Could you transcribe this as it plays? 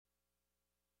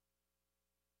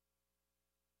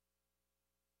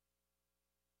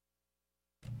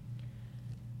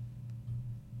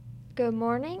Good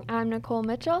morning, I'm Nicole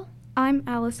Mitchell. I'm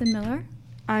Allison Miller.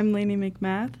 I'm Lainey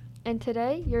McMath. And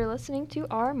today you're listening to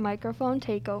our microphone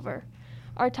takeover.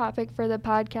 Our topic for the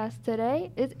podcast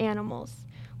today is animals.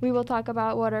 We will talk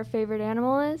about what our favorite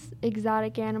animal is,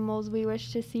 exotic animals we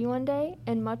wish to see one day,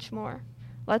 and much more.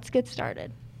 Let's get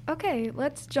started. Okay,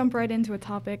 let's jump right into a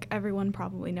topic everyone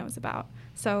probably knows about.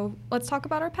 So let's talk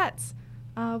about our pets.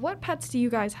 What pets do you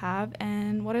guys have,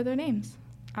 and what are their names?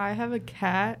 I have a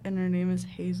cat, and her name is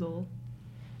Hazel.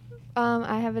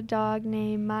 I have a dog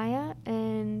named Maya,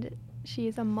 and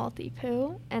she's a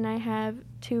Maltipoo, and I have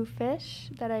 2 fish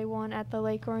that I won at the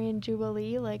Lake Orion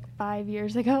Jubilee like 5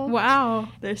 years ago. Wow.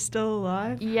 They're still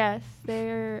alive? Yes,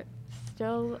 they're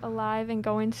still alive and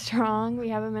going strong. We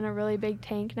have them in a really big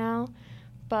tank now,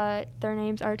 but their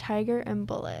names are Tiger and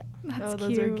Bullet. That's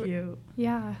those are cute.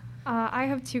 Yeah. I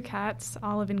have 2 cats,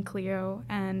 Olive and Cleo,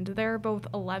 and they're both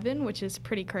 11, which is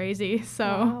pretty crazy. So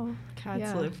Wow.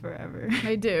 Cats live forever.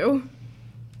 They do.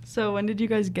 So when did you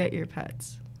guys get your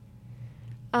pets?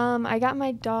 I got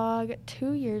my dog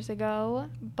 2 years ago,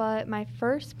 but my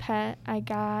first pet I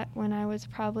got when I was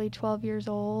probably 12 years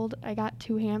old. I got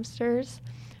 2 hamsters.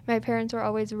 My parents were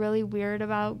always really weird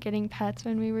about getting pets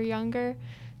when we were younger,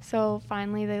 so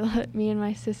finally they let me and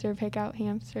my sister pick out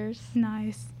hamsters.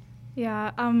 Nice.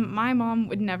 Yeah, my mom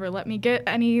would never let me get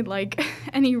any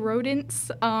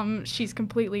rodents. She's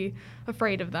completely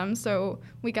afraid of them. So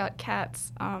we got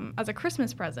cats as a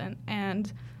Christmas present,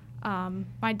 and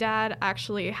my dad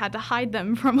actually had to hide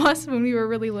them from us when we were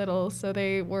really little. So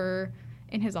they were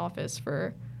in his office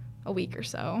for a week or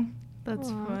so. That's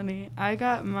Aww. funny. I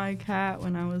got my cat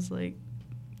when I was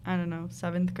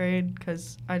 7th grade,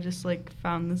 because I just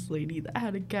found this lady that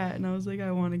had a cat, and I was like,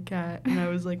 I want a cat, and I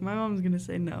was like, my mom's gonna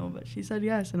say no, but she said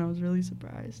yes, and I was really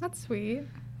surprised. That's sweet.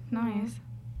 Nice.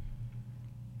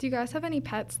 Do you guys have any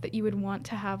pets that you would want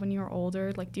to have when you were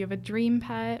older? Like, do you have a dream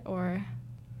pet, or?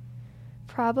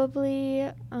 Probably,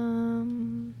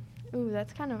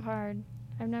 that's kind of hard.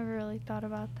 I've never really thought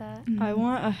about that. Mm-hmm. I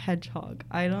want a hedgehog.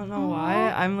 I don't know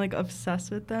why. I'm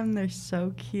obsessed with them. They're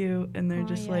so cute, and they're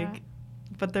just yeah.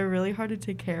 But they're really hard to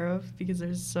take care of because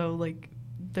there's so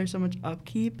much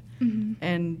upkeep, Mm-hmm.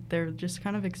 and they're just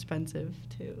kind of expensive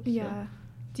too. So. Yeah.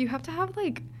 Do you have to have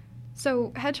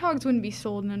so hedgehogs wouldn't be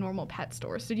sold in a normal pet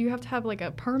store, so do you have to have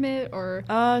a permit or?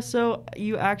 So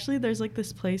you actually, there's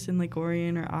this place in Lake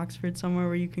Orion or Oxford somewhere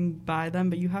where you can buy them,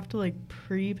 but you have to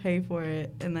prepay for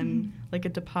it, and then a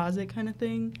deposit kind of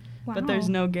thing. Wow. But there's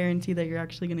no guarantee that you're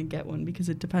actually gonna get one because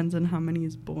it depends on how many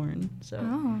is born. So.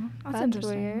 Oh, that's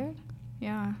interesting. Weird.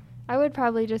 Yeah. I would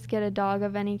probably just get a dog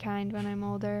of any kind when I'm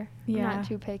older. Yeah. I'm not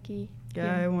too picky.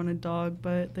 Yeah, I want a dog,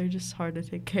 but they're just hard to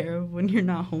take care of when you're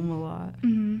not home a lot.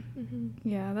 Mm-hmm. Mm-hmm.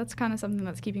 Yeah, that's kind of something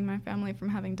that's keeping my family from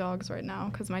having dogs right now,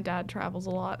 because my dad travels a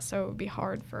lot, so it would be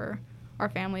hard for our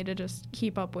family to just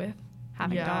keep up with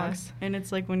having dogs. And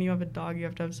it's when you have a dog, you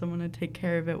have to have someone to take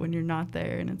care of it when you're not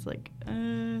there, and it's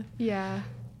Yeah.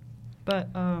 But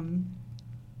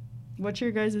what's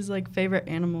your guys' favorite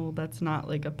animal that's not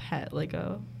a pet,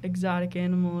 a exotic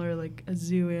animal or a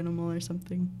zoo animal or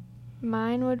something?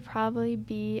 Mine would probably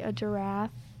be a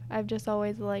giraffe. I've just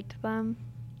always liked them.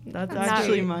 That's That's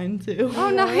actually sweet. mine too. Oh,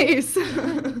 nice.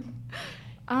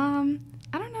 I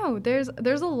don't know. There's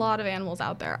a lot of animals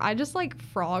out there. I just like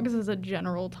frogs as a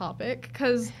general topic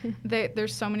because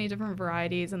there's so many different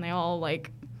varieties, and they all I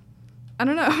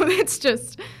don't know. It's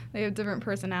just they have different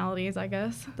personalities, I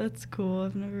guess. That's cool.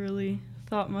 I've never really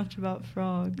thought much about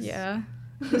frogs. Yeah.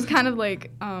 It was kind of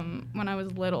when I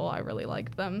was little, I really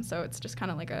liked them, so it's just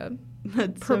kind of a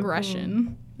That's progression. So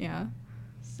cool. Yeah.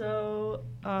 So,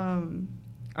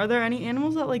 are there any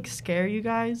animals that scare you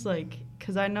guys?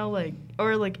 Because I know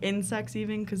or insects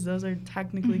even, because those are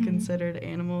technically Mhm. considered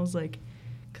animals.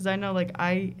 Because I know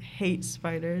I hate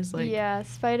spiders. Yeah,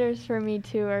 spiders for me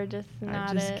too are just I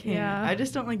not just it. can't. Yeah. I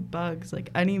just don't like bugs.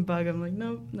 Any bug, I'm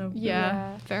nope. Yeah.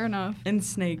 Yeah. Fair enough. And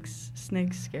snakes.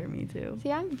 Snakes scare me too.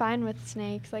 See, I'm fine with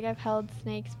snakes. I've held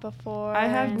snakes before. I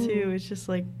have and too. It's just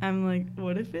I'm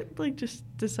what if it just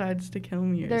decides to kill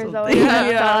me or There's something? always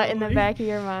that Yeah, thought in the back of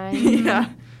your mind. Yeah.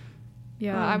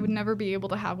 Yeah, I would never be able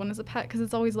to have one as a pet because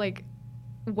it's always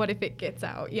what if it gets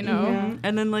out, you know? Mhm.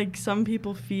 And then some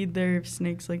people feed their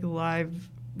snakes live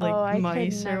I could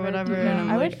mice or never whatever, do and that. I'm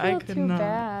I would feel I could too not.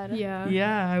 bad. Yeah.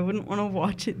 Yeah, I wouldn't want to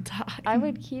watch it die. I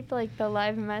would keep the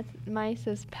live mice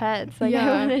as pets.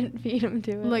 Yeah. I wouldn't feed them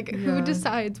to it. Who Yeah.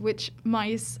 decides which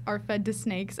mice are fed to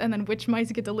snakes and then which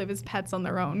mice get to live as pets on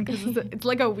their own? Because it's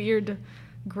a weird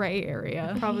gray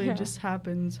area. Probably Yeah. just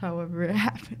happens however it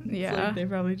happens. Yeah. They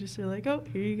probably just are oh,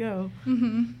 here you go.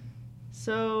 Mm-hmm.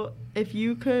 So if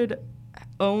you could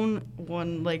own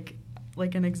one,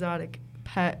 like an exotic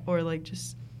pet or like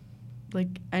just like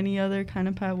any other kind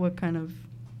of pet, what kind of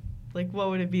like what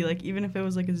would it be like, even if it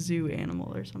was like a zoo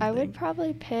animal or something? I would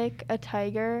probably pick a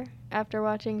tiger after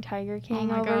watching Tiger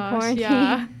King over gosh, quarantine.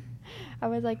 yeah. I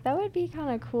was like, that would be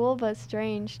kind of cool but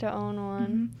strange to own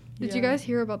one. Did you guys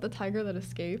hear about the tiger that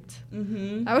escaped?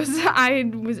 Mm-hmm.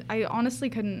 I honestly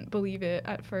couldn't believe it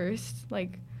at first.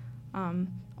 Like,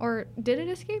 or did it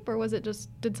escape, or was it just,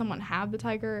 did someone have the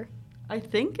tiger? I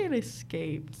think it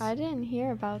escaped. I didn't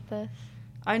hear about this.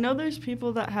 I know there's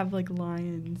people that have like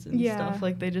lions and stuff,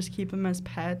 like they just keep them as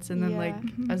pets, and then like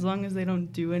as long as they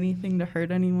don't do anything to hurt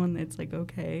anyone, it's like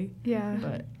okay. Yeah.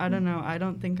 But I don't know. I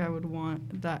don't think I would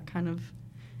want that kind of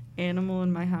animal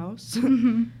in my house.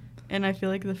 And I feel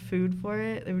like the food for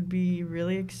it would be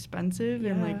really expensive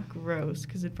and like gross,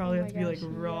 because it'd probably Oh have to my be like gosh,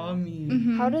 raw yeah.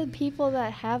 meat. How do people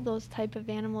that have those type of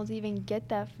animals even get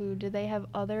that food? Do they have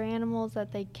other animals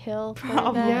that they kill for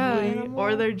Probably. that animal?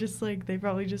 Or they're just like, they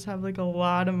probably just have like a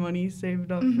lot of money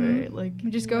saved up for it. Like, You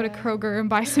just go to Kroger and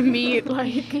buy some meat.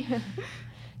 Like,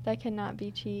 that cannot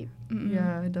be cheap.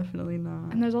 yeah, definitely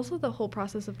not. And there's also the whole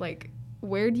process of like,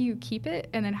 where do you keep it,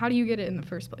 and then how do you get it in the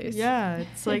first place? Yeah,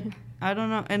 it's like, I don't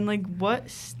know. And like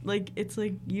it's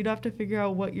like you'd have to figure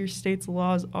out what your state's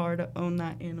laws are to own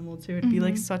that animal too. It'd be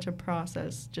like such a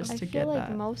process just to get that. I feel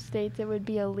like most states it would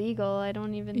be illegal. I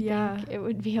don't even think it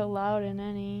would be allowed in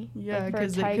any. Yeah, like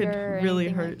because it could really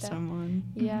hurt someone.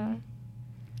 Yeah.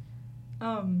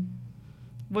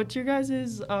 What's your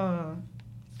guys'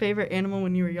 favorite animal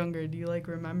when you were younger? Do you like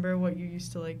remember what you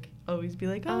used to like always be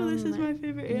like, oh, this is my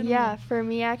favorite animal? Yeah, for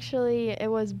me actually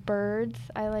it was birds.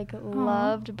 I like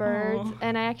loved birds,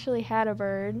 and I actually had a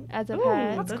bird as a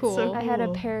pet. That's cool. So I had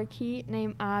a parakeet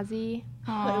named Ozzy.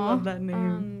 I love that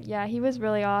name. Yeah, he was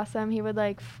really awesome. He would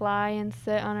like fly and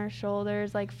sit on our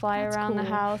shoulders, like fly around the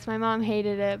house. My mom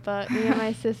hated it, but me and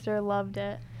my sister loved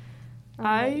it.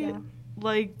 I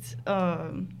liked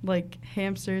like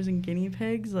hamsters and guinea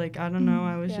pigs. Like, I don't know,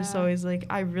 I was just always like,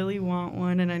 I really want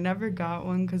one, and I never got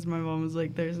one because my mom was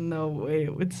like, there's no way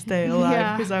it would stay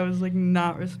alive, because I was like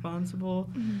not responsible.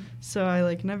 So I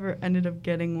like never ended up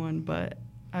getting one, but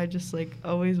I just like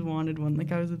always wanted one.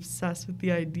 Like, I was obsessed with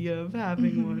the idea of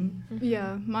having one.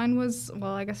 Yeah, mine was,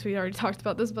 well, I guess we already talked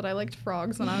about this, but I liked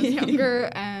frogs when I was younger,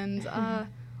 and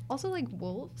also like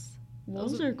wolves.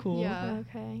 Wolves are cool. Yeah.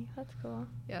 Okay, that's cool.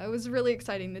 Yeah, it was really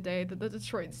exciting the day that the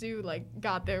Detroit Zoo like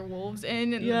got their wolves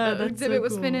in, and the exhibit so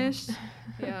was cool. finished.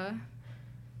 Yeah.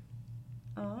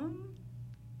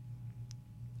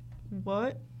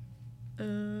 What?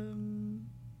 Do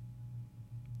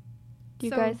you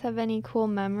guys have any cool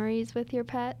memories with your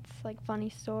pets? Like funny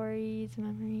stories,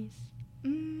 memories?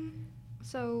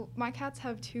 So my cats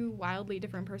have two wildly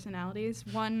different personalities.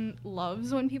 One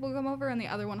loves when people come over, and the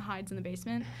other one hides in the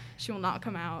basement. She will not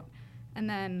come out. And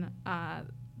then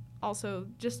also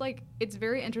just like, it's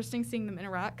very interesting seeing them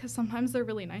interact, because sometimes they're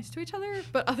really nice to each other,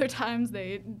 but other times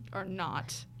they are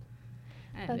not.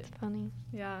 And That's funny.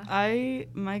 Yeah.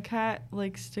 My cat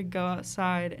likes to go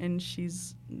outside, and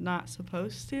she's not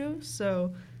supposed to,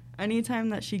 so anytime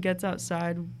that she gets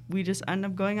outside, we just end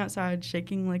up going outside,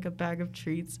 shaking like a bag of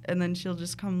treats, and then she'll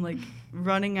just come like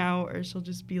running out, or she'll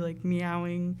just be like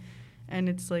meowing. And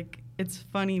it's like, it's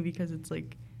funny because it's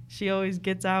like she always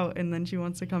gets out and then she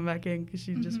wants to come back in because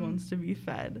she just wants to be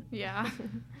fed. Yeah.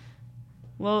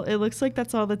 Well, it looks like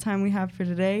that's all the time we have for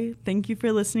today. Thank you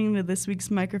for listening to this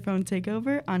week's Microphone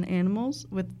Takeover on Animals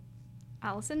with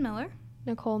Allison Miller,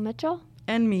 Nicole Mitchell,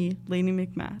 and me, Lainey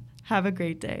McMath. Have a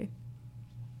great day.